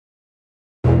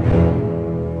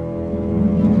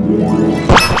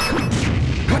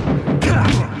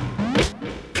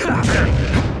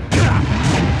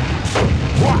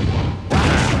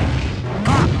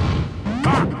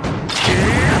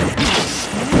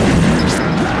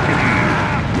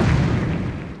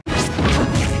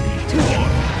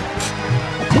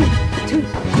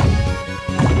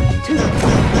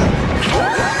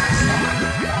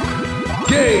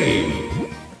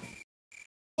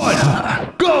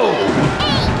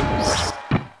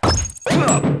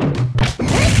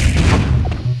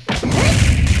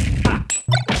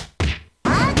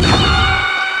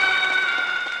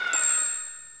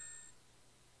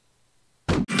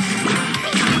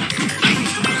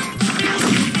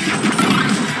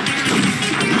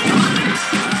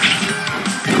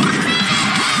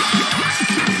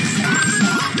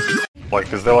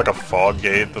Like, is there like a fog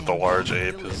gate that the large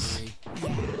ape is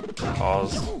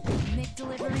caused?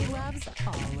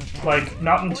 Like,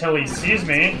 not until he sees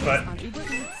me, but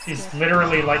he's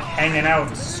literally like hanging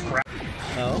out, scrap.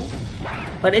 Oh?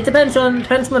 But it depends on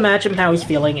the match and how he's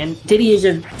feeling, and Diddy is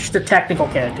just a technical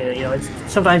character, you know, it's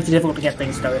sometimes difficult to get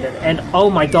things started, and oh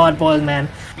my god, boys, man.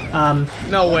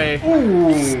 No way.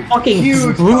 Ooh,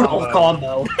 fucking brutal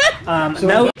combo.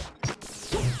 No.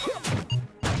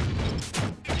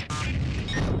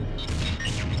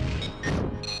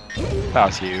 That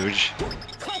was huge.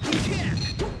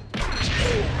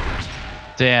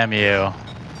 Damn you.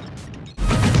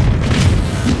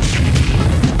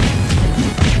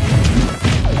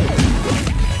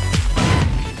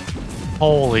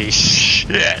 Holy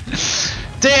shit.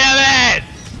 Damn it!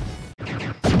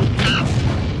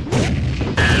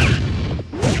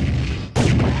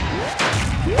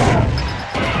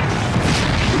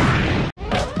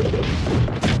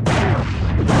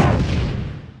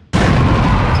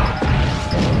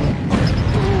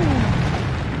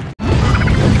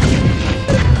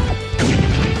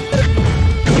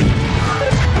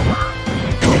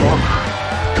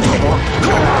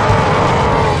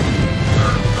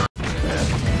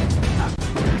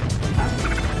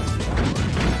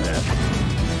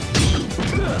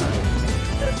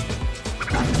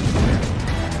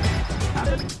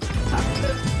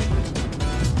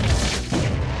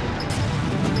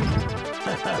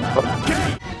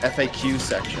 FAQ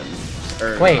section,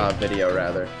 or video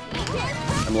rather.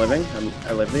 I'm living.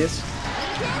 I live these.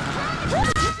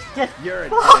 You're a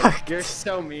dick. You're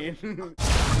so mean.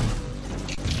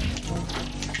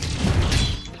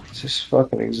 Just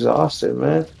fucking exhausted,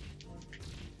 man.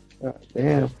 God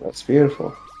damn, that's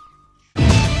beautiful.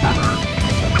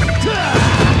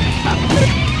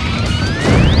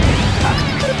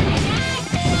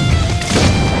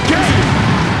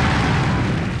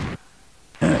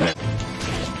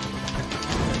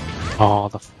 Oh,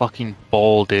 the fucking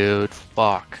bowl, dude.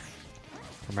 Fuck.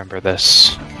 Remember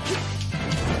this.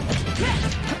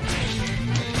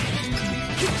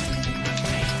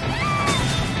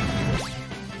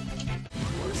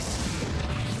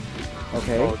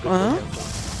 Okay.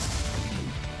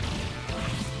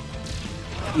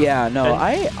 Yeah, no,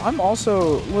 I'm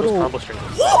also a little...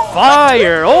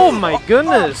 Fire! Oh my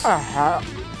goodness!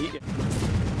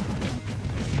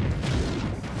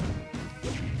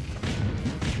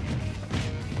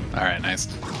 Alright, nice.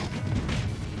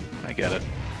 I get it.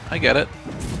 I get it.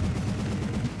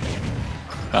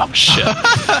 Oh shit.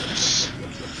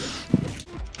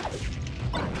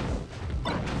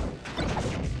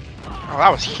 Oh, that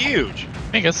was huge.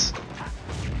 Mingus.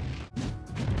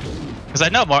 Cause I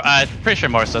know more. I'm pretty sure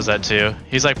Morris does that too.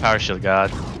 He's like power shield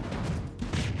god.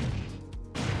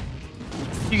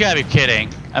 You gotta be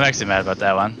kidding. I'm actually mad about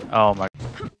that one. Oh my.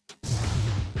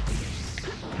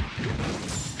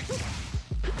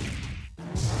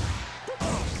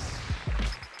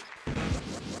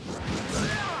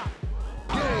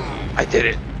 I did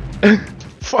it.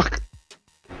 Fuck.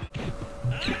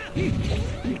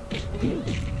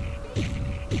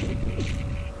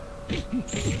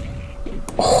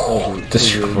 Oh,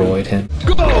 destroyed him.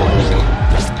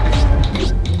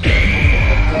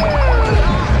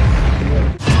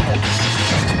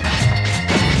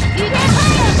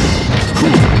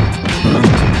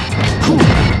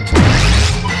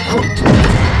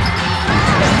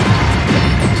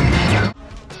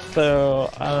 So,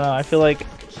 I don't know, I feel like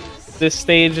this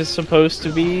stage is supposed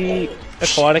to be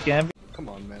aquatic and... Come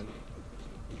on, man.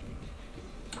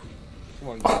 Come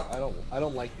on, man. I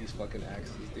don't like these fucking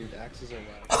axes, dude. Axes are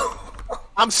whack.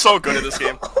 I'm so good at this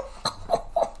game.